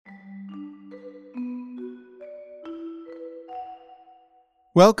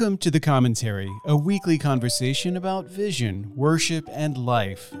Welcome to The Commentary, a weekly conversation about vision, worship, and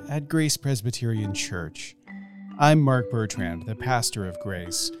life at Grace Presbyterian Church. I'm Mark Bertrand, the pastor of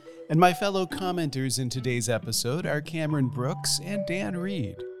Grace, and my fellow commenters in today's episode are Cameron Brooks and Dan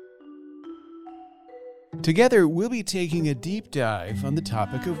Reed. Together, we'll be taking a deep dive on the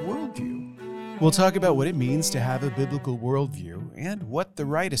topic of worldview. We'll talk about what it means to have a biblical worldview and what the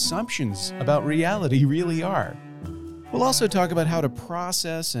right assumptions about reality really are. We'll also talk about how to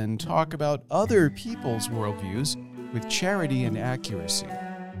process and talk about other people's worldviews with charity and accuracy.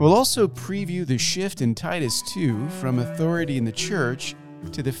 We'll also preview the shift in Titus 2 from authority in the church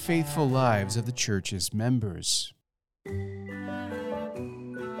to the faithful lives of the church's members.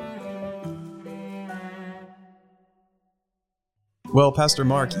 Well, Pastor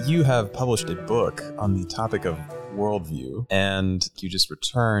Mark, you have published a book on the topic of worldview, and you just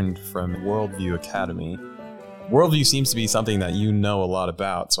returned from Worldview Academy. Worldview seems to be something that you know a lot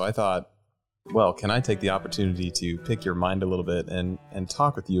about, so I thought, well, can I take the opportunity to pick your mind a little bit and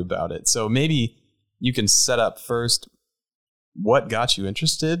talk with you about it? So maybe you can set up first what got you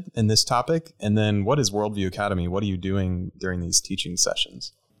interested in this topic, and then what is Worldview Academy? What are you doing during these teaching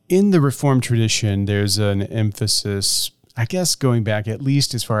sessions? In the Reformed tradition, there's an emphasis, I guess going back at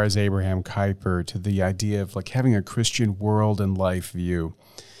least as far as Abraham Kuyper, to the idea of like having a Christian world and life view.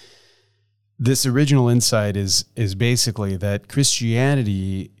 This original insight is basically that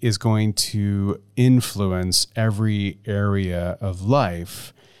Christianity is going to influence every area of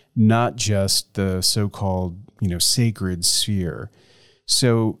life, not just the so-called, sacred sphere.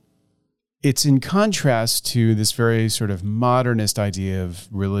 So it's in contrast to this very sort of modernist idea of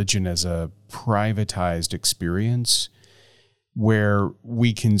religion as a privatized experience, where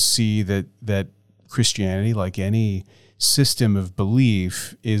we can see that Christianity, like any system of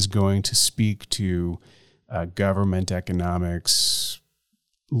belief, is going to speak to government, economics,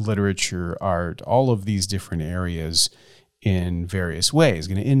 literature, art, all of these different areas in various ways,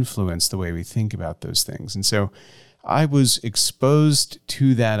 going to influence the way we think about those things. And so I was exposed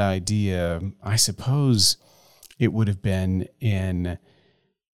to that idea, I suppose it would have been in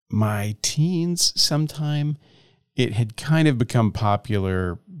my teens sometime. It had kind of become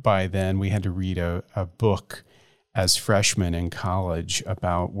popular by then. We had to read a book as freshmen in college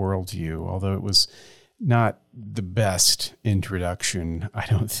about worldview, although it was not the best introduction, I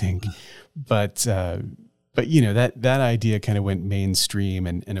don't think. But that idea kind of went mainstream,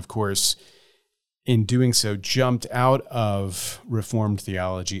 and of course, in doing so, jumped out of Reformed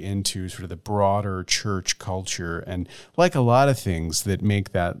theology into sort of the broader church culture. And like a lot of things that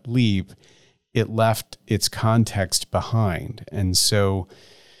make that leap, it left its context behind. And so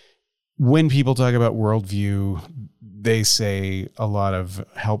when people talk about worldview, they say a lot of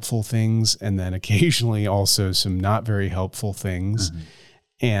helpful things and then occasionally also some not very helpful things. Mm-hmm.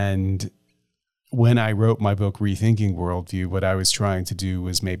 And when I wrote my book, Rethinking Worldview, what I was trying to do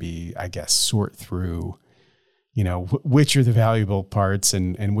was maybe, I guess, sort through, which are the valuable parts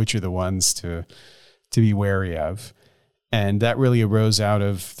and which are the ones to be wary of. And that really arose out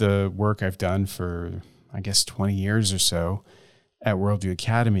of the work I've done for, I guess, 20 years or so at Worldview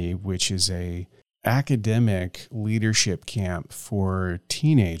Academy, which is a academic leadership camp for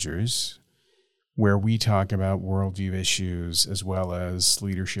teenagers where we talk about worldview issues as well as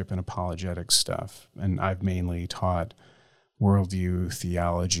leadership and apologetic stuff. And I've mainly taught worldview,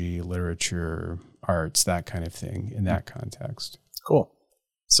 theology, literature, arts, that kind of thing in that context. Cool.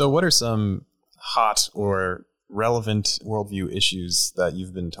 So what are some hot or relevant worldview issues that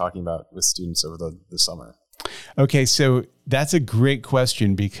you've been talking about with students over the summer? Okay, so that's a great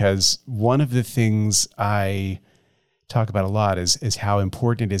question, because one of the things I talk about a lot is how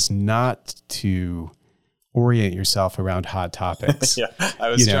important it is not to orient yourself around hot topics. Yeah, I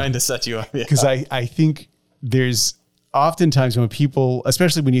was trying to set you up. Because I think there's oftentimes when people,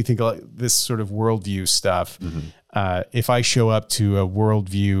 especially when you think like this sort of worldview stuff, mm-hmm. If I show up to a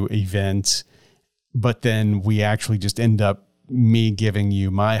worldview event, but then we actually just end up me giving you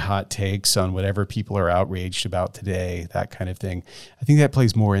my hot takes on whatever people are outraged about today, that kind of thing. I think that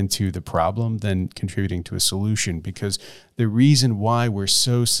plays more into the problem than contributing to a solution, because the reason why we're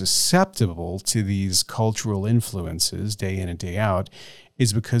so susceptible to these cultural influences day in and day out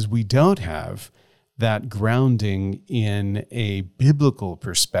is because we don't have that grounding in a biblical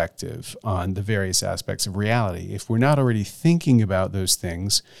perspective on the various aspects of reality. If we're not already thinking about those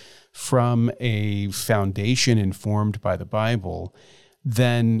things from a foundation informed by the Bible,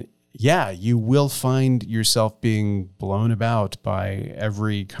 then you will find yourself being blown about by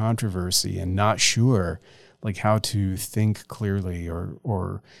every controversy and not sure like how to think clearly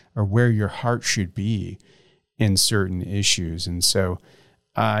or where your heart should be in certain issues. And so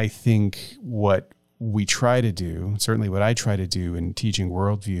I think what we try to do, certainly what I try to do in teaching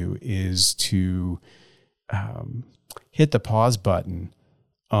worldview, is to hit the pause button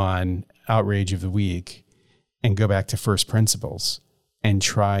on outrage of the week and go back to first principles and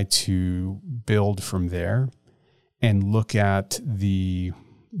try to build from there and look at you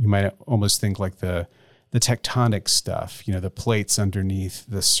might almost think like the tectonic stuff, the plates underneath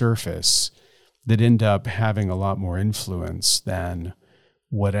the surface that end up having a lot more influence than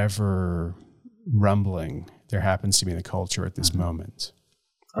whatever rumbling there happens to be in the culture at this moment.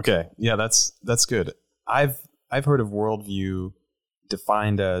 Okay. Yeah, that's good. I've heard of worldview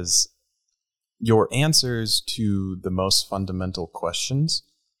defined as your answers to the most fundamental questions.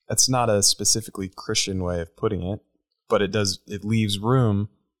 That's not a specifically Christian way of putting it, but it leaves room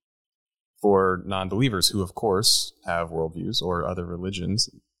for non-believers who, of course, have worldviews or other religions.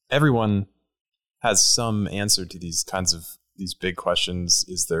 Everyone has some answer to these big questions.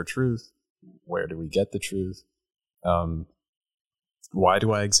 Is there truth? Where do we get the truth? Why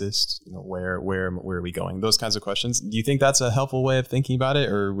do I exist? Where are we going? Those kinds of questions. Do you think that's a helpful way of thinking about it,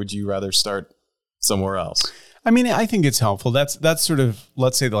 or would you rather start somewhere else? I mean, I think it's helpful. That's sort of,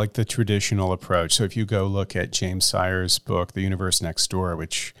 let's say, like the traditional approach. So if you go look at James Sire's book, The Universe Next Door,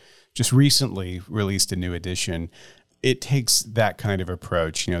 which just recently released a new edition, it takes that kind of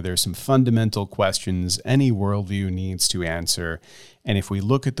approach. There's some fundamental questions any worldview needs to answer. And if we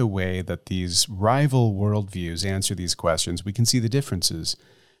look at the way that these rival worldviews answer these questions, we can see the differences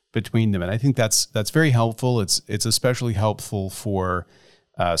between them. And I think that's very helpful. It's especially helpful for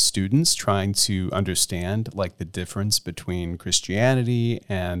students trying to understand like the difference between Christianity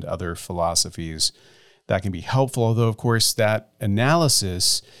and other philosophies. That can be helpful, although, of course, that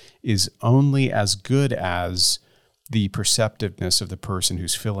analysis is only as good as the perceptiveness of the person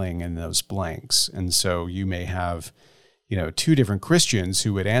who's filling in those blanks. And so you may have, two different Christians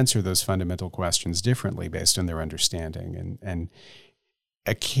who would answer those fundamental questions differently based on their understanding. And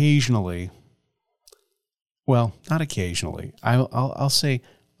occasionally, well, not occasionally, I'll say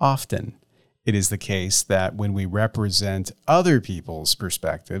often, it is the case that when we represent other people's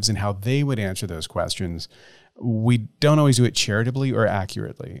perspectives and how they would answer those questions, we don't always do it charitably or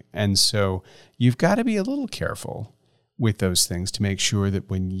accurately. And so you've got to be a little careful with those things to make sure that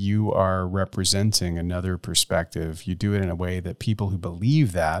when you are representing another perspective, you do it in a way that people who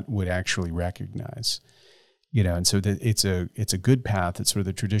believe that would actually recognize. And so that it's a good path. It's sort of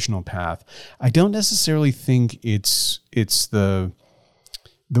the traditional path. I don't necessarily think it's the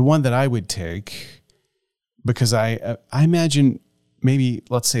one that I would take, because I imagine maybe,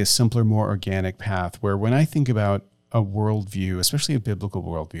 let's say, a simpler, more organic path where when I think about a worldview, especially a biblical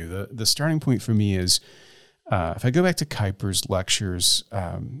worldview, the starting point for me is, if I go back to Kuyper's lectures,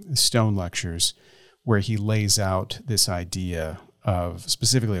 Stone lectures, where he lays out this idea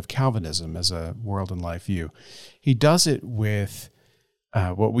specifically of Calvinism as a world and life view, he does it with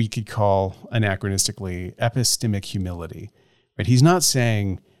what we could call anachronistically epistemic humility. But he's not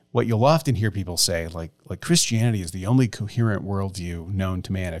saying what you'll often hear people say, like Christianity is the only coherent worldview known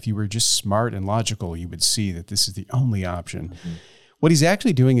to man. If you were just smart and logical, you would see that this is the only option. Mm-hmm. What he's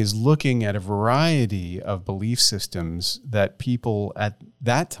actually doing is looking at a variety of belief systems that people at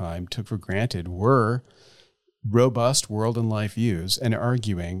that time took for granted were robust world and life views, and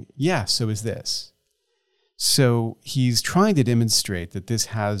arguing, yeah, so is this. So he's trying to demonstrate that this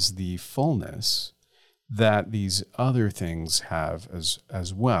has the fullness that these other things have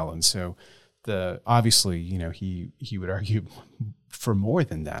as well. And so obviously, he would argue for more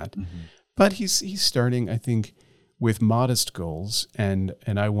than that. Mm-hmm. But he's starting, I think, with modest goals, and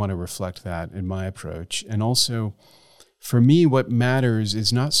I want to reflect that in my approach. And also, for me, what matters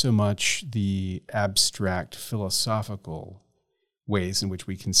is not so much the abstract philosophical ways in which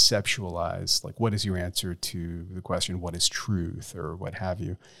we conceptualize, like what is your answer to the question, what is truth, or what have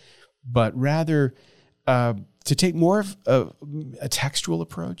you, but rather to take more of a textual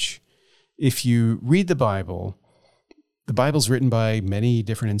approach. If you read the Bible's written by many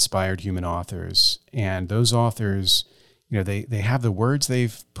different inspired human authors, and those authors, they have the words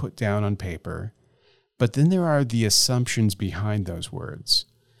they've put down on paper, but then there are the assumptions behind those words,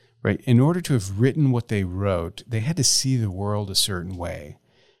 right? In order to have written what they wrote, they had to see the world a certain way.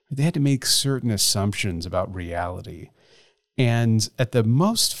 They had to make certain assumptions about reality. And at the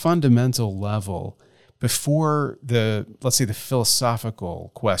most fundamental level, before let's say the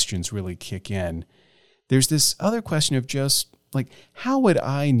philosophical questions really kick in, there's this other question of just like, how would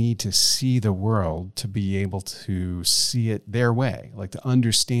I need to see the world to be able to see it their way, like to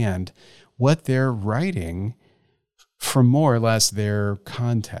understand what they're writing from more or less their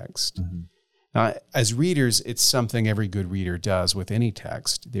context. Mm-hmm. Now, as readers, it's something every good reader does with any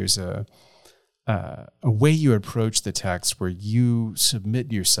text. There's a way you approach the text where you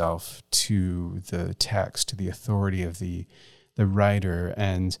submit yourself to the text, to the authority of the writer,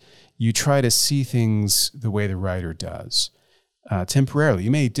 and you try to see things the way the writer does. Temporarily,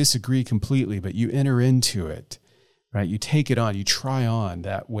 you may disagree completely, but you enter into it, right? You take it on, you try on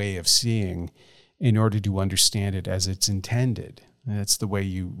that way of seeing in order to understand it as it's intended. And that's the way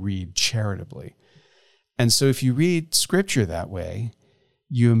you read charitably. And so if you read Scripture that way,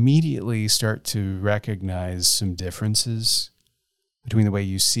 you immediately start to recognize some differences between the way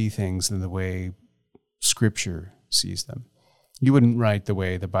you see things and the way Scripture sees them. You wouldn't write the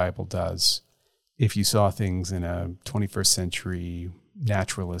way the Bible does if you saw things in a 21st century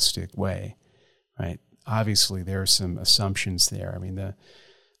naturalistic way, right? Obviously, there are some assumptions there. I mean, the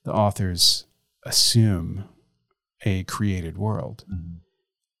authors assume a created world. Mm-hmm.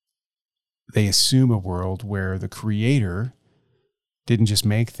 They assume a world where the Creator didn't just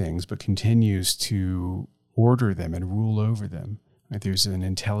make things, but continues to order them and rule over them. Right? There's an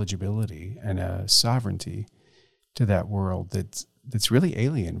intelligibility and a sovereignty to that world that's really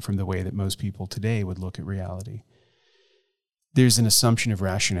alien from the way that most people today would look at reality. There's an assumption of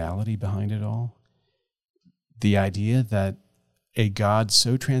rationality behind it all. The idea that a God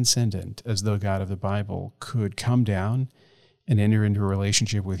so transcendent as the God of the Bible could come down and enter into a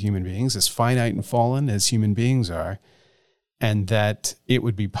relationship with human beings, as finite and fallen as human beings are, and that it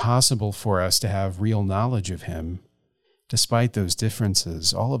would be possible for us to have real knowledge of him despite those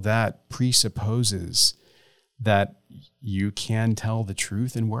differences. All of that presupposes that you can tell the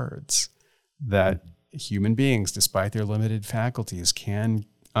truth in words, that human beings, despite their limited faculties, can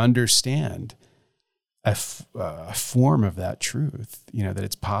understand a form of that truth, that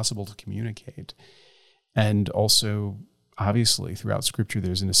it's possible to communicate. And also, obviously, throughout Scripture,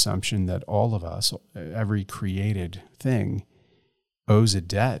 there's an assumption that all of us, every created thing, owes a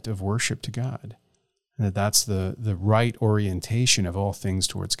debt of worship to God, and that's the right orientation of all things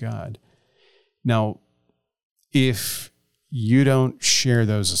towards God. Now, if you don't share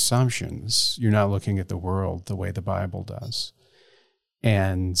those assumptions, you're not looking at the world the way the Bible does.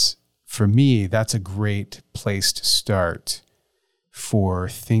 And for me, that's a great place to start for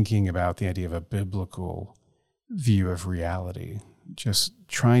thinking about the idea of a biblical view of reality, just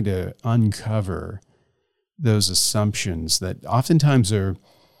trying to uncover those assumptions that oftentimes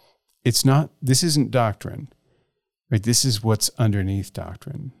this isn't doctrine, right? This is what's underneath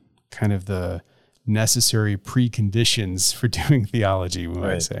doctrine, kind of the necessary preconditions for doing theology, we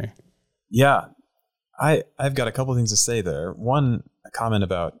might say. Yeah. I've got a couple of things to say there. One, a comment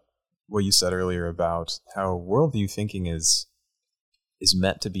about what you said earlier about how worldview thinking is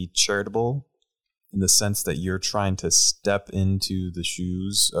meant to be charitable in the sense that you're trying to step into the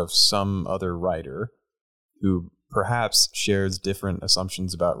shoes of some other writer who perhaps shares different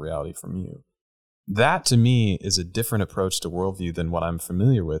assumptions about reality from you. That, to me, is a different approach to worldview than what I'm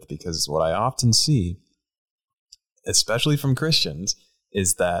familiar with, because what I often see, especially from Christians,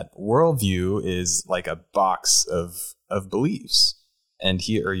 is that worldview is like a box of beliefs. And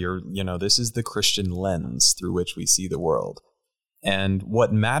here this is the Christian lens through which we see the world. And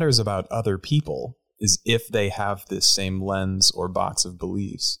what matters about other people is if they have this same lens or box of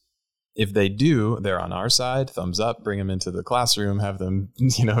beliefs. If they do, they're on our side, thumbs up, bring them into the classroom, have them,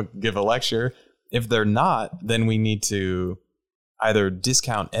 give a lecture. If they're not, then we need to either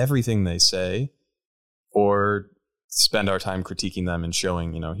discount everything they say or spend our time critiquing them and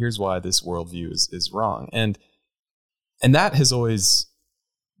showing, here's why this worldview is wrong. And that has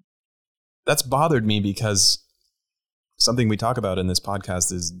that's bothered me, because something we talk about in this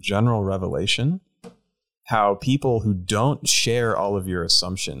podcast is general revelation, how people who don't share all of your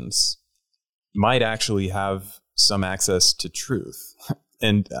assumptions might actually have some access to truth,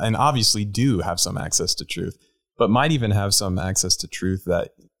 and obviously do have some access to truth, but might even have some access to truth that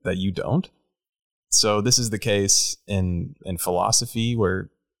you don't. So this is the case in philosophy,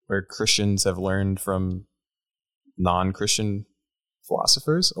 where Christians have learned from non-Christian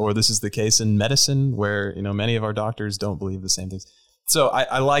philosophers, or this is the case in medicine, where many of our doctors don't believe the same things. So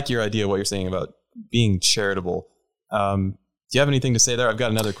I like your idea, what you're saying about being charitable. Do you have anything to say there? I've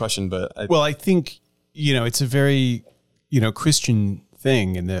got another question, but I think it's a very Christian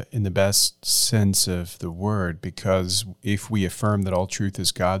thing in the best sense of the word, because if we affirm that all truth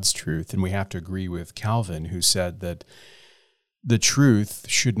is God's truth, and we have to agree with Calvin, who said that the truth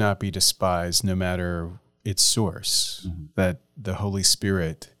should not be despised no matter its source, that the Holy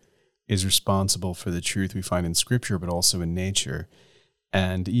Spirit is responsible for the truth we find in Scripture, but also in nature.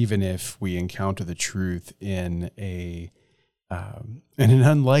 And even if we encounter the truth in an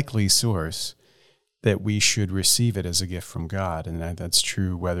unlikely source, that we should receive it as a gift from God. And that's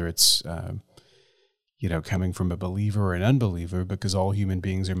true whether it's, coming from a believer or an unbeliever, because all human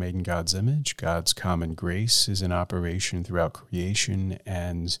beings are made in God's image. God's common grace is in operation throughout creation,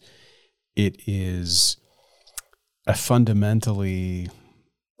 and it is a fundamentally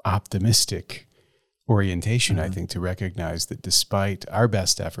optimistic orientation, I think, to recognize that despite our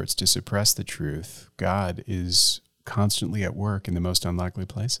best efforts to suppress the truth, God is constantly at work in the most unlikely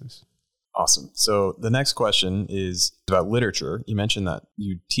places. Awesome. So the next question is about literature. You mentioned that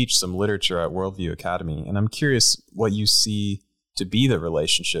you teach some literature at Worldview Academy, and I'm curious what you see to be the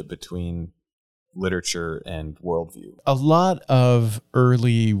relationship between literature and worldview. A lot of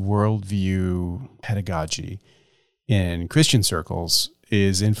early worldview pedagogy in Christian circles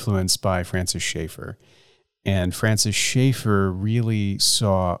is influenced by Francis Schaeffer. And Francis Schaeffer really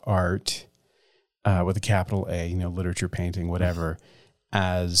saw art with a capital A, literature, painting, whatever,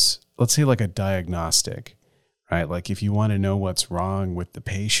 as, let's say, like a diagnostic, right? Like if you want to know what's wrong with the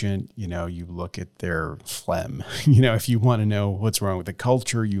patient, you look at their phlegm. If you want to know what's wrong with the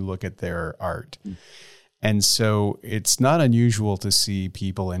culture, you look at their art. And so it's not unusual to see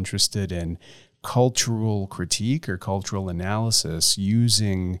people interested in cultural critique or cultural analysis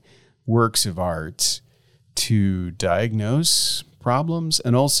using works of art to diagnose problems,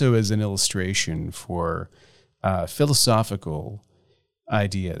 and also as an illustration for philosophical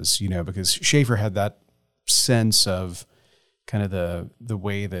ideas, because Schaeffer had that sense of kind of the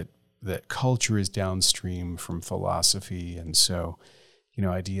way that culture is downstream from philosophy. And so,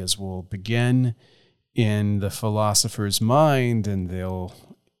 ideas will begin in the philosopher's mind, and they'll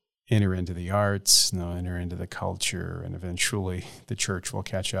enter into the arts, and they'll enter into the culture, and eventually the church will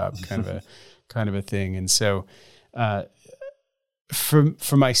catch up, kind of a thing. And so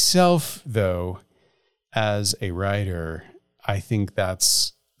for myself, though, as a writer, I think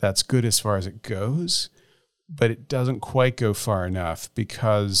that's good as far as it goes, but it doesn't quite go far enough,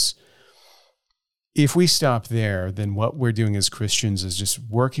 because if we stop there, then what we're doing as Christians is just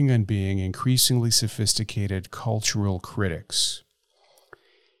working on being increasingly sophisticated cultural critics.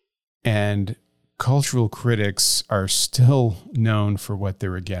 And cultural critics are still known for what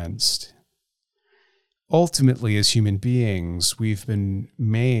they're against. Ultimately, as human beings, we've been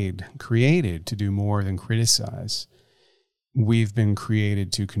created to do more than criticize. We've been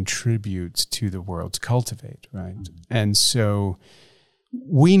created to contribute to the world, to cultivate, right? And so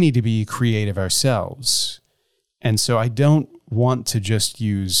we need to be creative ourselves. And so I don't want to just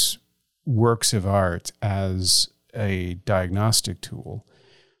use works of art as a diagnostic tool,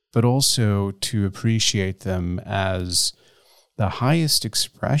 but also to appreciate them as the highest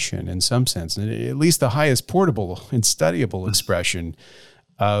expression, in some sense, at least the highest portable and studyable expression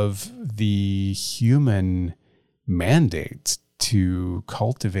of the human mandate to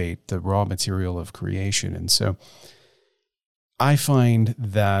cultivate the raw material of creation. And so I find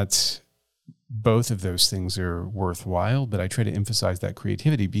that both of those things are worthwhile, but I try to emphasize that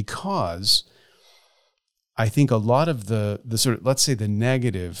creativity, because I think a lot of the sort of, let's say, the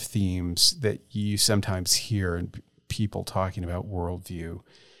negative themes that you sometimes hear in people talking about worldview,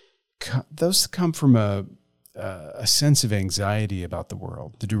 those come from a sense of anxiety about the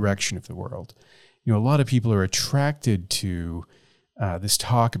world, the direction of the world. A lot of people are attracted to this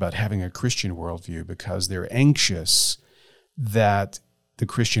talk about having a Christian worldview because they're anxious that the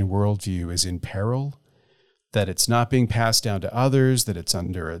Christian worldview is in peril, that it's not being passed down to others, that it's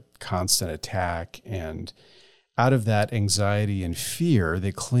under a constant attack. And out of that anxiety and fear,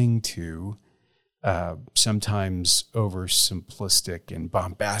 they cling to sometimes oversimplistic and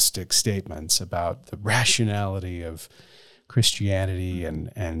bombastic statements about the rationality of Christianity.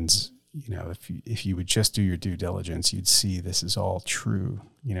 And if you would just do your due diligence, you'd see this is all true.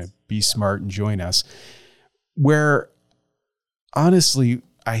 Be smart and join us. Where, honestly,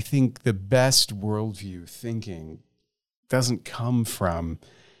 I think the best worldview thinking doesn't come from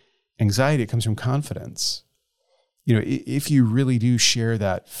anxiety, it comes from confidence. If you really do share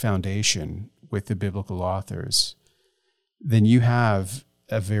that foundation with the biblical authors, then you have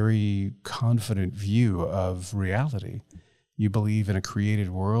a very confident view of reality. You believe in a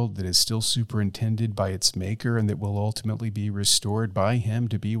created world that is still superintended by its maker and that will ultimately be restored by him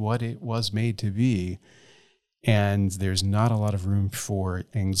to be what it was made to be. And there's not a lot of room for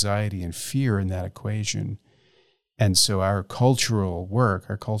anxiety and fear in that equation. And so our cultural work,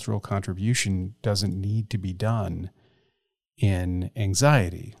 our cultural contribution doesn't need to be done in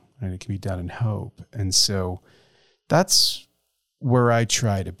anxiety, and it can be done in hope. And so that's where I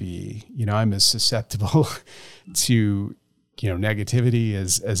try to be. I'm as susceptible to negativity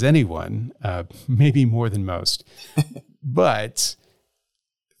as anyone, maybe more than most. But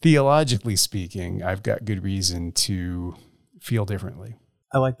theologically speaking, I've got good reason to feel differently.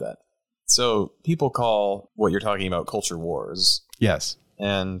 I like that. So people call what you're talking about culture wars. Yes.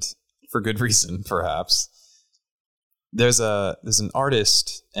 And for good reason, perhaps. There's an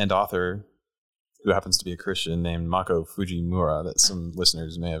artist and author who happens to be a Christian named Mako Fujimura that some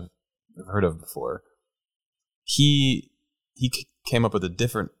listeners may have heard of before. He came up with a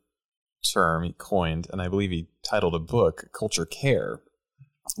different term he coined, and I believe he titled a book Culture Care,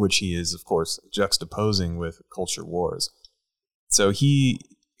 which he is, of course, juxtaposing with culture wars. So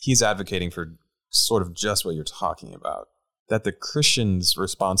he's advocating for sort of just what you're talking about, that the Christian's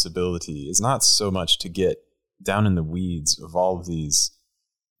responsibility is not so much to get down in the weeds of all of these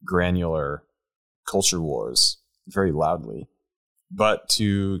granular culture wars very loudly, but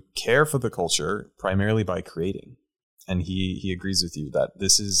to care for the culture primarily by creating. And he agrees with you that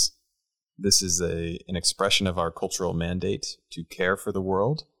this is an expression of our cultural mandate to care for the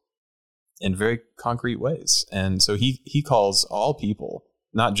world in very concrete ways. And so he calls all people,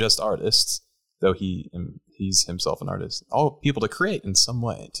 not just artists, though he's himself an artist, all people to create in some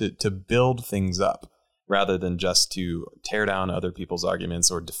way, to build things up rather than just to tear down other people's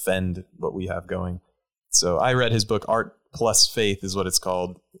arguments or defend what we have going. So I read his book, Art Plus Faith is what it's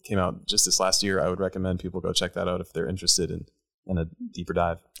called. It came out just this last year. I would recommend people go check that out if they're interested in a deeper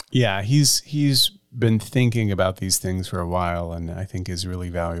dive. Yeah, he's been thinking about these things for a while, and I think is really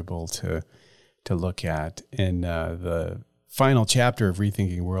valuable to look at. In the final chapter of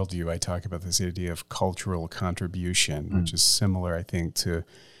Rethinking Worldview, I talk about this idea of cultural contribution, which is similar, I think, to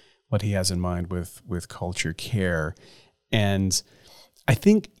what he has in mind with culture care. And I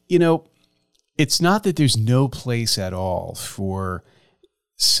think, it's not that there's no place at all for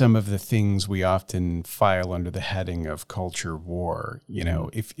some of the things we often file under the heading of culture war.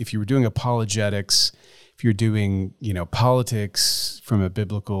 If you were doing apologetics, if you're doing, politics from a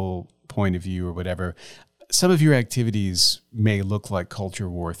biblical point of view or whatever, some of your activities may look like culture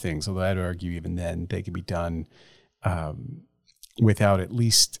war things, although I'd argue even then they can be done without at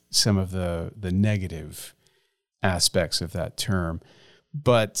least some of the negative aspects of that term.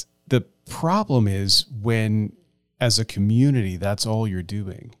 But the problem is when, as a community, that's all you're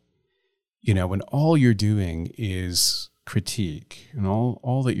doing. When all you're doing is critique and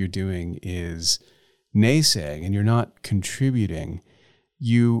all that you're doing is naysaying and you're not contributing,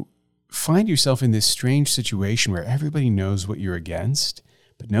 you find yourself in this strange situation where everybody knows what you're against,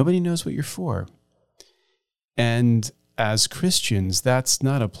 but nobody knows what you're for. And as Christians, that's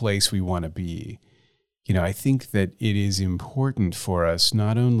not a place we want to be. I think that it is important for us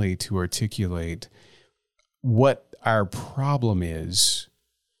not only to articulate what our problem is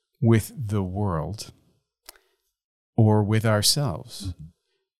with the world or with ourselves,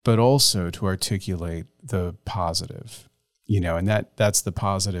 but also to articulate the positive, and that's the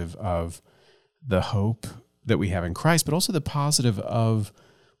positive of the hope that we have in Christ, but also the positive of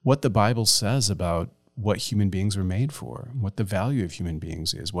what the Bible says about what human beings are made for, what the value of human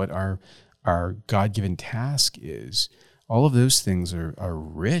beings is, what our God-given task is. All of those things are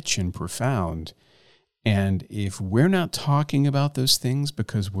rich and profound. And if we're not talking about those things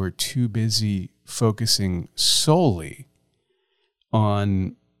because we're too busy focusing solely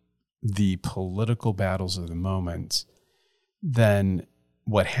on the political battles of the moment, then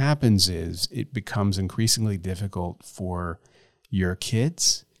what happens is it becomes increasingly difficult for your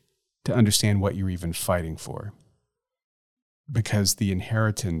kids to understand what you're even fighting for, because the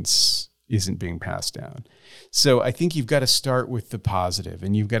inheritance isn't being passed down. So I think you've got to start with the positive,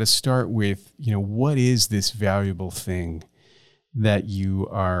 and you've got to start with, what is this valuable thing that you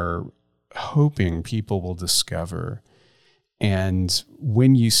are hoping people will discover? And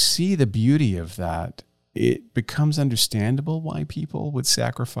when you see the beauty of that, it becomes understandable why people would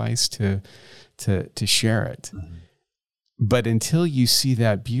sacrifice to share it. Mm-hmm. But until you see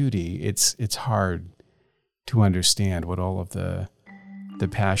that beauty, it's hard to understand what all of the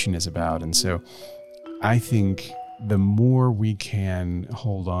passion is about. And so I think the more we can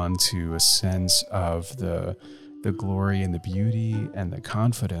hold on to a sense of the glory and the beauty and the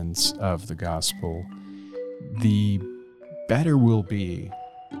confidence of the gospel, the better we'll be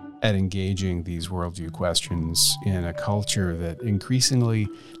at engaging these worldview questions in a culture that increasingly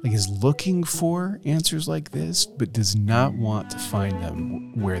is looking for answers like this, but does not want to find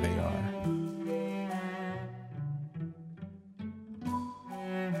them where they are.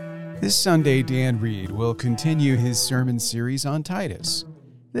 This Sunday, Dan Reed will continue his sermon series on Titus.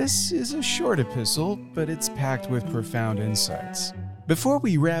 This is a short epistle, but it's packed with profound insights. Before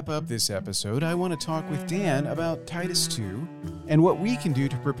we wrap up this episode, I want to talk with Dan about Titus 2 and what we can do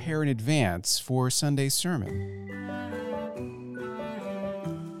to prepare in advance for Sunday's sermon.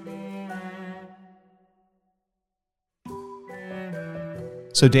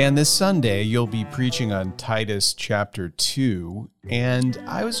 So Dan, this Sunday you'll be preaching on Titus chapter 2, and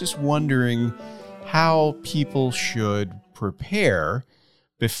I was just wondering how people should prepare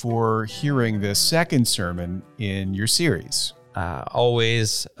before hearing the second sermon in your series.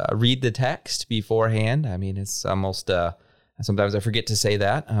 Always read the text beforehand. I mean, it's almost, sometimes I forget to say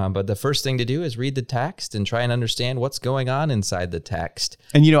that, but the first thing to do is read the text and try and understand what's going on inside the text.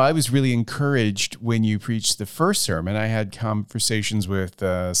 And, I was really encouraged when you preached the first sermon. I had conversations with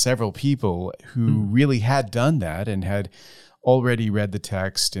several people who really had done that and had already read the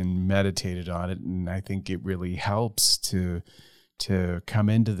text and meditated on it. And I think it really helps to come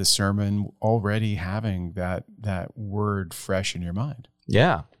into the sermon already having that word fresh in your mind.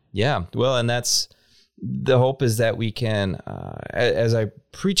 Yeah. Well, and that's the hope, is that we can, as I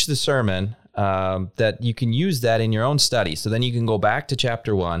preach the sermon, that you can use that in your own study. So then you can go back to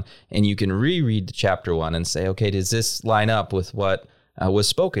chapter 1 and you can reread chapter 1 and say, okay, does this line up with what was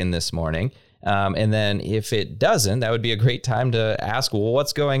spoken this morning? And then if it doesn't, that would be a great time to ask, well,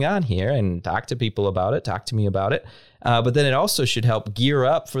 what's going on here? And talk to people about it, talk to me about it. But then it also should help gear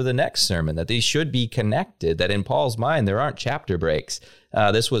up for the next sermon, that these should be connected, that in Paul's mind, there aren't chapter breaks.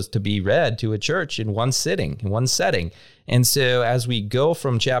 This was to be read to a church in one sitting, in one setting. And so as we go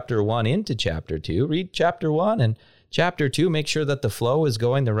from chapter 1 into chapter 2, read chapter 1 and chapter 2, make sure that the flow is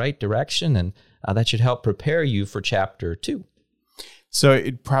going the right direction. And that should help prepare you for chapter 2. So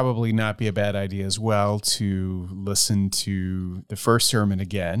it'd probably not be a bad idea as well to listen to the first sermon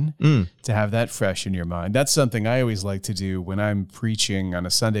again, to have that fresh in your mind. That's something I always like to do when I'm preaching on a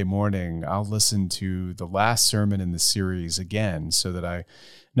Sunday morning. I'll listen to the last sermon in the series again so that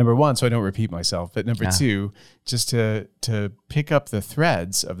number one, so I don't repeat myself, but number two, just to pick up the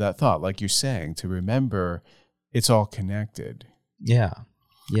threads of that thought, like you're saying, to remember it's all connected. Yeah.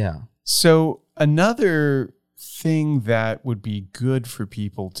 So another thing that would be good for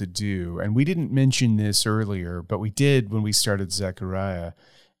people to do, and we didn't mention this earlier, but we did when we started Zechariah,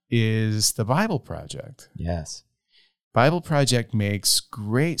 is the Bible Project. Yes. Bible Project makes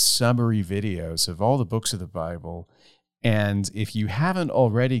great summary videos of all the books of the Bible. And if you haven't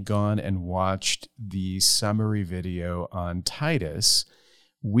already gone and watched the summary video on Titus,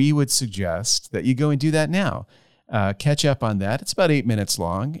 we would suggest that you go and do that now. Catch up on that. It's about 8 minutes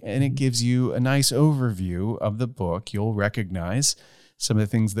long, and it gives you a nice overview of the book. You'll recognize some of the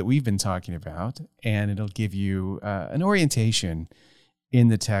things that we've been talking about, and it'll give you an orientation in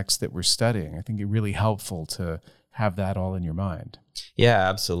the text that we're studying. I think it's really helpful to have that all in your mind. Yeah,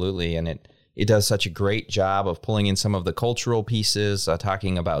 absolutely. And it does such a great job of pulling in some of the cultural pieces,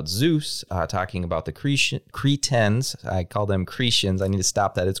 talking about Zeus, talking about the Cretans. I call them Cretians. I need to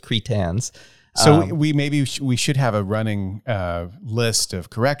stop that. It's Cretans. So we should have a running list of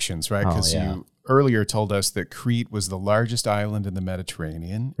corrections, right? Because you earlier told us that Crete was the largest island in the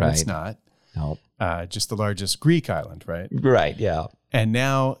Mediterranean. Right. It's not. No. Just the largest Greek island, right? Right, yeah. And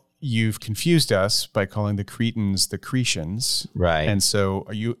now you've confused us by calling the Cretans the Cretians. Right. And so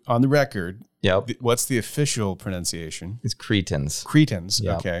are you on the record? Yep. What's the official pronunciation? It's Cretans. Cretans,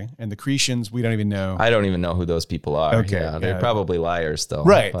 Yep. okay. And the Cretians, we don't even know. I don't even know who those people are. Okay, Yeah, they're probably liars, though.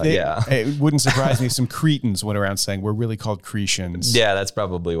 Right. But yeah. It wouldn't surprise me if some Cretans went around saying we're really called Cretians. Yeah, that's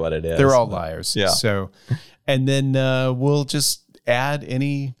probably what it is. They're all liars. Yeah. So, and then we'll just add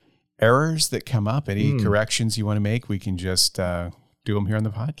any errors that come up, any corrections you want to make. We can just do them here on the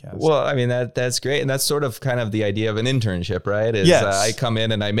podcast. Well, I mean, that's great. And that's sort of kind of the idea of an internship, right? Yes. I come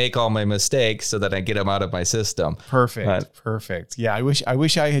in and I make all my mistakes so that I get them out of my system. Perfect. Yeah, I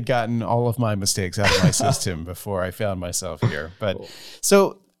wish I had gotten all of my mistakes out of my system before I found myself here. But cool.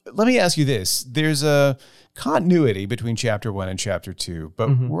 So let me ask you this. There's a continuity between chapter 1 and chapter 2, but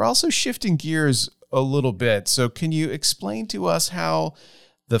we're also shifting gears a little bit. So can you explain to us how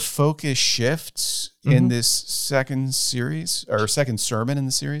the focus shifts in this second series or second sermon in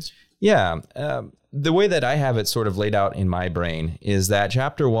the series? Yeah. The way that I have it sort of laid out in my brain is that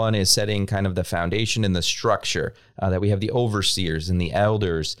chapter 1 is setting kind of the foundation and the structure, that we have the overseers and the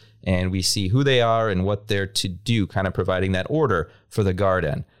elders, and we see who they are and what they're to do, kind of providing that order for the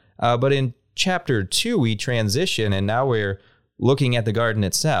garden. But in chapter 2, we transition, and now we're looking at the garden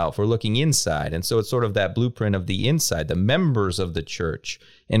itself. We're looking inside. And so it's sort of that blueprint of the inside, the members of the church.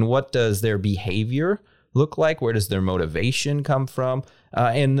 And what does their behavior look like? Where does their motivation come from?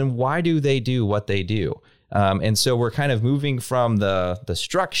 And then why do they do what they do? And so we're kind of moving from the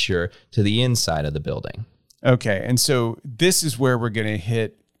structure to the inside of the building. Okay. And so this is where we're going to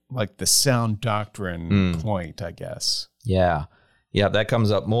hit like the sound doctrine point, I guess. Yeah. Yeah, that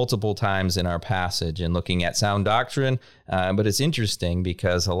comes up multiple times in our passage and looking at sound doctrine. But it's interesting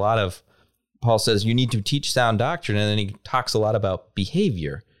because a lot of Paul says you need to teach sound doctrine, and then he talks a lot about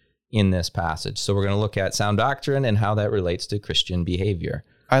behavior in this passage. So we're going to look at sound doctrine and how that relates to Christian behavior.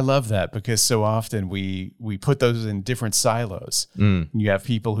 I love that, because so often we put those in different silos. You have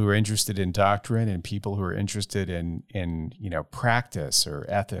people who are interested in doctrine and people who are interested in practice or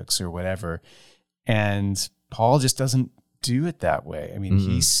ethics or whatever. And Paul just doesn't do it that way. I mean,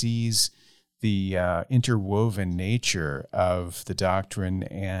 he sees the interwoven nature of the doctrine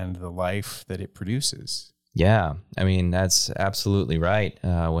and the life that it produces. Yeah, I mean, that's absolutely right.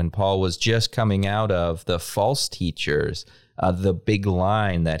 When Paul was just coming out of the false teachers, the big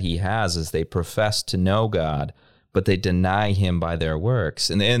line that he has is they profess to know God, but they deny him by their works.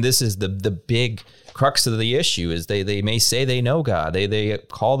 And this is the big crux of the issue, is they may say they know God. They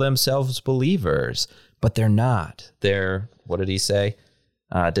call themselves believers, but they're not. They're, what did he say?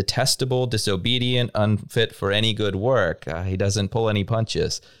 Detestable, disobedient, unfit for any good work. He doesn't pull any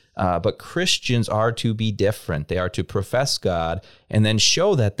punches. But Christians are to be different. They are to profess God and then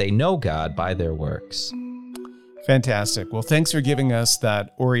show that they know God by their works. Fantastic. Well, thanks for giving us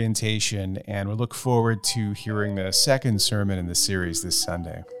that orientation, and we look forward to hearing the second sermon in the series this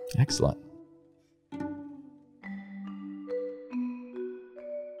Sunday. Excellent.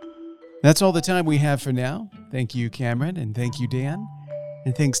 That's all the time we have for now. Thank you, Cameron, and thank you, Dan.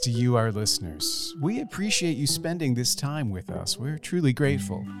 And thanks to you, our listeners. We appreciate you spending this time with us. We're truly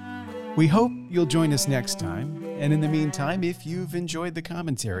grateful. We hope you'll join us next time. And in the meantime, if you've enjoyed the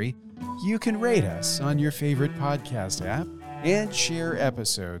commentary, you can rate us on your favorite podcast app and share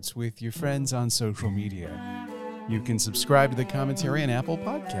episodes with your friends on social media. You can subscribe to the commentary on Apple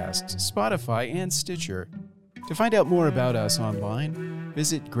Podcasts, Spotify, and Stitcher. To find out more about us online,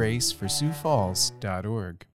 visit graceforsiouxfalls.org.